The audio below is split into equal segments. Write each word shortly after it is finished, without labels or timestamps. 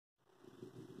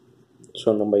So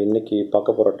நம்ம இன்றைக்கி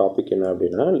பார்க்க போகிற டாபிக் என்ன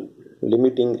அப்படின்னா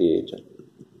லிமிட்டிங் ரியேஜன்.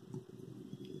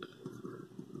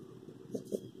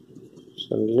 ஸோ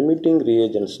லிமிட்டிங்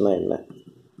ரியேஜன்ஸ்னால் என்ன,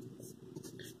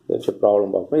 ஏதாச்சும்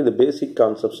ப்ராப்ளம் பார்ப்போம். இது பேசிக்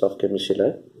கான்செப்ட்ஸ் ஆஃப் கெமிஸ்ட்ரியில்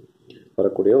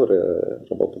வரக்கூடிய ஒரு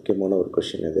ரொம்ப முக்கியமான ஒரு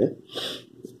கொஷின் இது.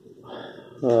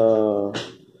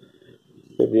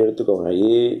 எப்படி எடுத்துக்கோங்க,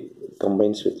 A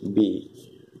combines with B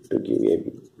to give AB.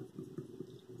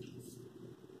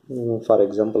 For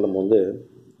example நம்ம வந்து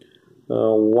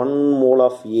 1 mole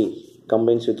of A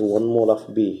combines with 1 mole of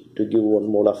B to give 1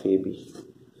 mole of AB.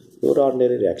 ஒரு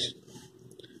ஆர்டினரி ரியாக்ஷன்.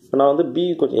 இப்போ நான் வந்து B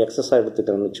கொஞ்சம் எக்ஸஸாக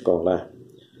எடுத்துக்கிறேன்னு வச்சுக்கோங்களேன்.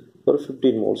 ஒரு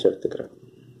 15 moles எடுத்துக்கிறேன்.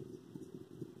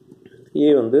 A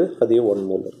வந்து அதே 1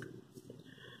 mole இருக்குது.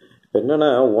 இப்போ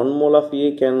என்னென்னா 1 mole of A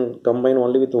can combine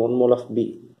only with 1 mole of B.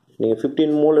 நீங்கள்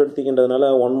 15 mole எடுத்தீங்கன்றதுனால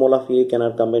 1 mole of A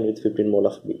cannot combine with 15 mole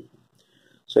of B.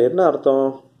 So என்ன அர்த்தம்,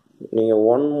 நீங்கள்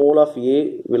 1 mole of A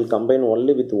will combine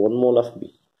only with 1 mole of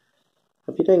B.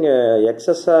 அப்படின்னா இங்கே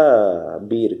எக்ஸஸாக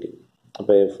B இருக்குது.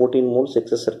 அப்போ 14 moles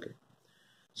excess இருக்குது.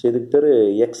 ஸோ இதுக்கு பேர்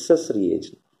எக்ஸஸ்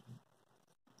ரியேஜன்.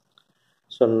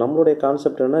 ஸோ நம்மளுடைய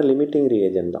கான்செப்ட் என்ன, லிமிட்டிங்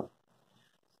ரியேஜன் தான்.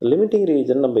 லிமிட்டிங்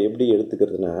ரியேஜன் நம்ம எப்படி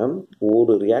எடுத்துக்கிறதுனா,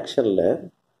 ஒரு ரியாக்ஷனில்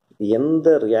எந்த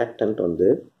ரியாக்டன்ட் வந்து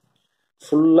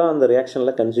ஃபுல்லாக அந்த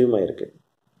ரியாக்ஷனில் கன்சியூம் ஆகிருக்கு,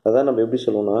 அதான் நம்ம எப்படி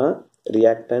சொல்லணும்னா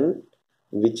reactant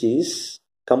which is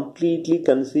completely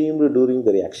consumed during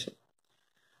the reaction.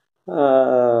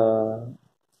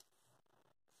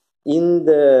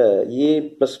 இந்த A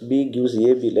plus B gives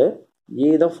ABல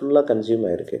A தான் ஃபுல்லாக கன்சியூம்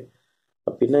ஆகிருக்கு.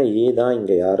 அப்படின்னா A தான்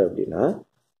இங்கே யார் அப்படின்னா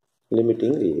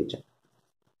லிமிட்டிங் ரியேஜன்.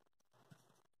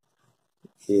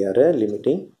 யார்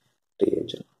லிமிட்டிங்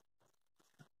ரியேஜன்.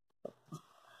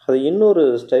 அது இன்னொரு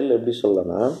ஸ்டைல் எப்படி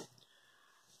சொல்லலாம்னா,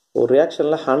 ஒரு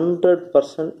ரியாக்ஷனில்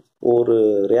 100% ஒரு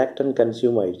ரியாக்டன்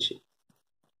கன்சியூம் ஆயிடுச்சு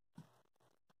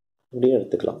அப்படின்னு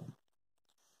எடுத்துக்கலாம்.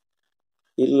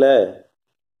 இல்லை,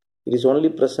 it is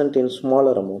only present in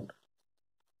smaller amount,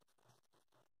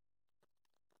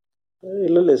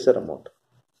 இல்லை லெஸர் அமௌண்ட்.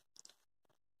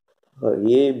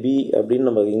 ஏபி அப்படின்னு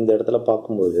நம்ம இந்த இடத்துல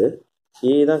பார்க்கும்போது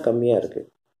ஏ தான் கம்மியாக இருக்குது.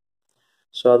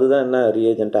 ஸோ அதுதான் என்ன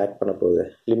ரியேஜென்ட் ஆக்ட் பண்ண போகுது,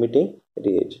 லிமிட்டிங்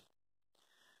ரியேஜன்.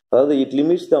 அதாவது it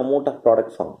limits the amount of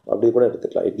product form, அப்படி கூட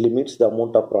எடுத்துக்கலாம். It limits the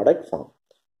amount of product form,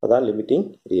 அதான் லிமிட்டிங்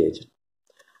ரியேஜன்.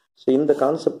 ஸோ இந்த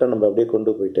கான்செப்டை நம்ம அப்படியே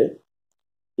கொண்டு போயிட்டு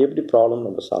எப்படி ப்ராப்ளம்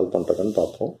நம்ம சால்வ் பண்ணுறதுன்னு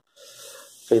பார்ப்போம்.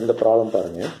 ஸோ இந்த ப்ராப்ளம்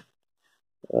பாருங்கள்.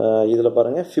 இதில்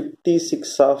பாருங்கள்,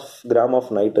 56 grams of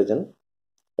nitrogen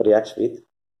reacts with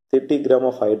 30 grams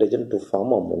of hydrogen to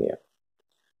form ammonia.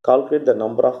 Calculate the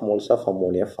number of moles of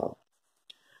ammonia formed.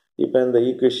 இப்போ இந்த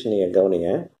ஈக்குவேஷன் நீங்கள் கவனிங்க.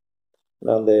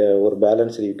 நான் அந்த ஒரு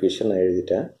பேலன்ஸ்டு ஈக்குவேஷன் நான்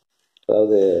எழுதிட்டேன்.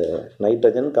 அதாவது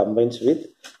nitrogen combines with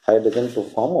hydrogen to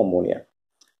form ammonia.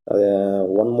 அது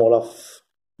 1 mole of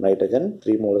nitrogen,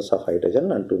 3 moles of hydrogen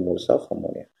and 2 moles of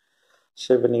ammonia. So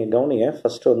இப்போ நீங்கள் கவனிங்க,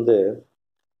 ஃபஸ்ட்டு வந்து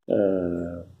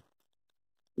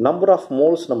நம்பர் ஆஃப்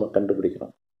மோல்ஸ் நம்ம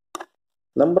கண்டுபிடிக்கணும்.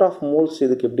 நம்பர் ஆஃப் மோல்ஸ்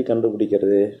இதுக்கு எப்படி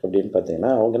கண்டுபிடிக்கிறது அப்படின்னு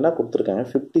பார்த்தீங்கன்னா, அவங்க என்ன கொடுத்துருக்காங்க,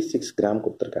 56 grams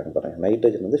கொடுத்துருக்காங்க பாருங்கள்.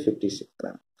 நைட்ரஜன் வந்து 56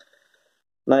 grams.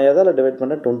 நான் எதால் டிவைட்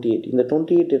பண்ணேன், 28. இந்த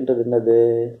 28 என்னது,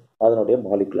 அதனுடைய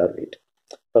மாலிகுலர் வெயிட்.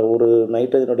 இப்போ ஒரு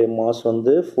நைட்ரஜனுடைய மாஸ்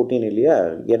வந்து 14 இல்லையா,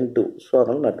 N2. ஸோ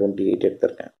அதனால் நான் 28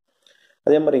 எடுத்திருக்கேன்.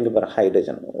 அதே மாதிரி இங்கே பாருங்கள்,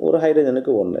 ஹைட்ரஜன், ஒரு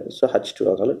ஹைட்ரஜனுக்கு 1, ஸோ H2,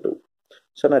 அதனால் 2.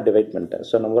 ஸோ நான் டிவைட் பண்ணிட்டேன்.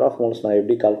 ஸோ நம்பர் ஆஃப் மோல்ஸ் நான்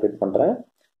எப்படி கால்குலேட் பண்ணுறேன்,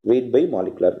 wait by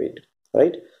molecular wait,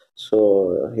 right. So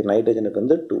நைட்ரஜனுக்கு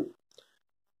வந்து 2,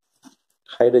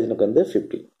 ஹைட்ரஜனுக்கு வந்து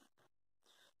 15.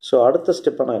 ஸோ அடுத்த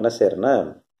ஸ்டெப்பை நான் என்ன செய்கிறேன்னா,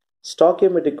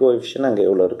 ஸ்டாக்கியோமெட்ரிக் கோஎஃபிஷியன்ட் அங்கே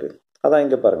எவ்வளோ இருக்குது, அதான்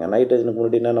இங்கே பாருங்கள். நைட்ரஜனுக்கு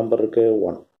முன்னாடி என்ன நம்பர் இருக்குது,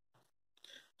 1,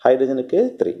 ஹைட்ரஜனுக்கு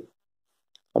 3,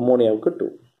 அம்மோனியாவுக்கு 2.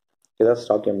 இதுதான்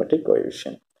ஸ்டாக்கியோமெட்ரிக்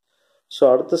கோஎஃபிஷியன்ட். ஸோ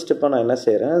அடுத்த ஸ்டெப்பை நான் என்ன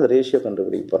செய்கிறேன், அந்த ரேஷியோ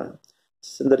கண்டுபிடிக்க போகிறேன்.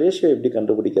 இந்த ரேஷியோ எப்படி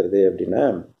கண்டுபிடிக்கிறது அப்படின்னா,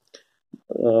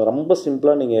 ரொம்ப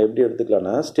சிம்பிளாக நீங்கள் எப்படி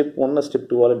எடுத்துக்கலாம்னா, ஸ்டெப் 1 ஸ்டெப்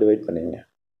 2ஆல் டிவைட் பண்ணிங்க.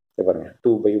 பாருங்கள்,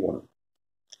 2/1,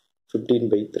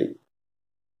 15/3.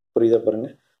 புரியுதா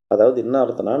பாருங்கள். அதாவது என்ன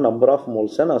அர்த்தம்னா, நம்பர் ஆஃப்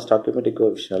மோல்ஸை நான் ஸ்டாக்கியோமெட்ரிக்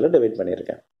கோஎஃபிஷியன்ட்ல டிவைட்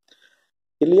பண்ணியிருக்கேன்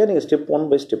இல்லையா. நீங்கள் ஸ்டெப்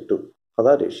 1/ஸ்டெப் 2,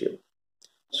 அதான் ரேஷியோ.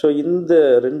 ஸோ இந்த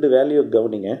ரெண்டு வேல்யூ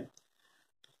கவனிங்க.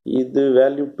 இது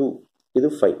வேல்யூ 2,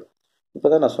 இது 5. இப்போ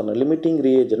தான் நான் சொன்னேன், லிமிட்டிங்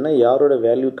ரியேஜன்னா யாரோட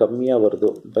வேல்யூ கம்மியாக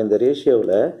வருதோ, இப்போ இந்த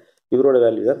ரேஷியோவில் இவரோட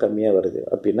வேல்யூ தான் கம்மியாக வருது.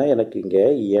 அப்படின்னா எனக்கு இங்கே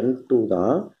N2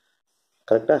 தான்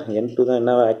கரெக்டாக, N2 தான்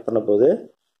என்ன ஆக்ட் பண்ண போகுது,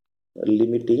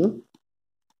 லிமிட்டிங்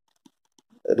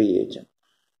ரியேஜன்.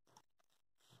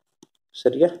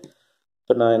 சரியா.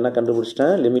 இப்போ நான் என்ன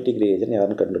கண்டுபிடிச்சிட்டேன், லிமிட்டிங் ரியேஜன்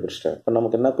யாருன்னு கண்டுபிடிச்சிட்டேன். இப்போ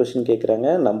நமக்கு என்ன கொஸ்டின் கேட்குறாங்க,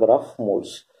 number of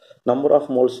moles. Number of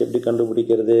moles எப்படி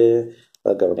கண்டுபிடிக்கிறது,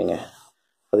 அதை கவனிங்க.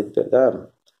 அதுக்கு பேர் தான்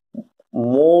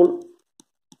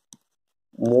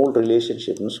மோல்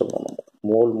ரிலேஷன்ஷிப்னு சொல்லுவோம்.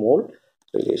 Mole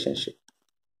relationship.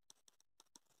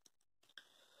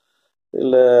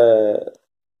 இல்லை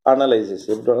அனலைசிஸ்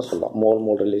எப்படி வேணால் சொல்லலாம்.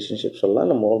 மோல் ரிலேஷன்ஷிப் சொல்லலாம்,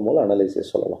 இல்லை மோல்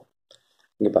அனலைசிஸ் சொல்லலாம்.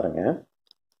 இங்கே பாருங்கள்,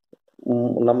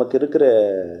 நமக்கு இருக்கிற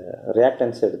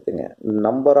ரியாக்டன்ஸ் எடுத்துங்க.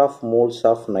 Number of moles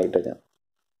of nitrogen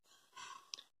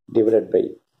divided by,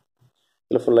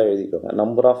 இல்லை ஃபுல்லாக எழுதிக்கோங்க,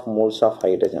 number of moles of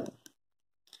hydrogen,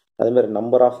 அதேமாதிரி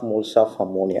number of moles of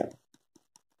ammonia.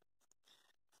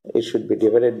 It should be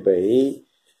divided by,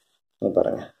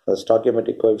 பாருங்கள்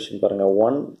ஸ்டாக்கியோமெட்ரிக் கோஎஃபிஷியன்ட் பாருங்கள்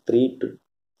 1, 3, 2.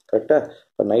 கரெக்டாக?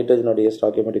 இப்போ நைட்ரஜனுடைய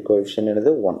ஸ்டாக்கியோமெட்ரிக் கோஎஃபிஷியன்ட்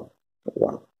என்னது 1,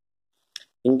 1.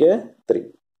 இங்கே 3,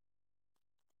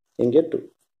 இங்கே 2.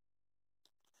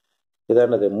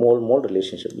 இதானது மோல்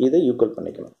ரிலேஷன்ஷிப். இதை ஈக்குவல்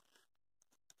பண்ணிக்கலாம்.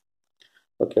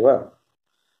 ஓகேவா?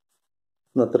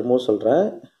 நான் திரும்பவும் சொல்கிறேன்.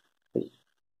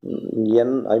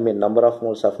 number of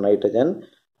moles of nitrogen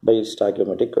by its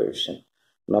stoichiometric coefficient,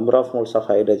 number of moles of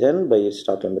hydrogen by its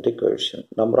stoichiometric coefficient,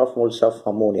 number of moles of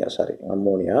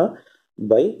ammonia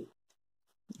by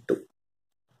 2.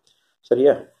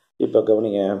 சரியா? இப்போ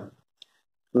கவனிங்க,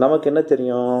 நமக்கு என்ன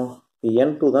தெரியும்?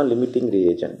 N2 தான் லிமிட்டிங்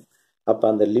ரியேஜென்ட். அப்போ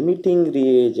அந்த லிமிட்டிங்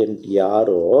ரியேஜென்ட்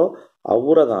யாரோ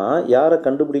அவரை தான் யாரை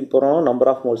கண்டுபிடிக்க போகிறோம்?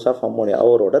 Number of moles of ammonia,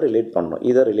 அவரோட ரிலேட் பண்ணணும்.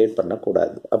 இதை ரிலேட்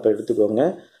பண்ணக்கூடாது. அப்போ எடுத்துக்கோங்க,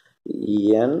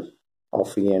 N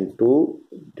of N2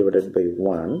 divided by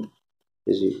 1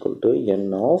 is equal to N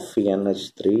of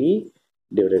NH3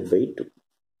 divided by 2.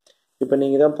 இப்போ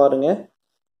நீங்கள் தான் பாருங்கள்,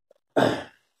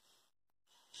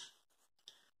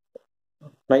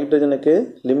 நைட்ரஜனுக்கு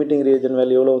லிமிட்டிங் ரியேஜன்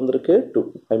வேல்யூ எவ்வளோ வந்திருக்கு?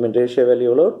 2. ரேஷியோ வேல்யூ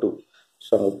எவ்வளோ? 2.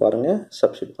 ஸோ அங்கே பாருங்கள்,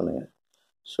 சப்ஸ்டிட் பண்ணுங்கள்.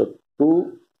 So 2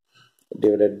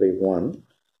 divided by 1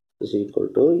 is equal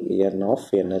to N of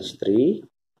NH3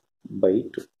 by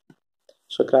 2.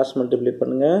 So cross multiply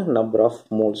பண்ணுங்கள். Number of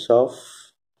moles of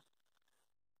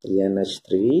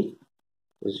NH3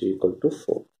 is equal to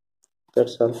 4.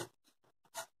 That's all.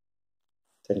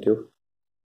 Thank you.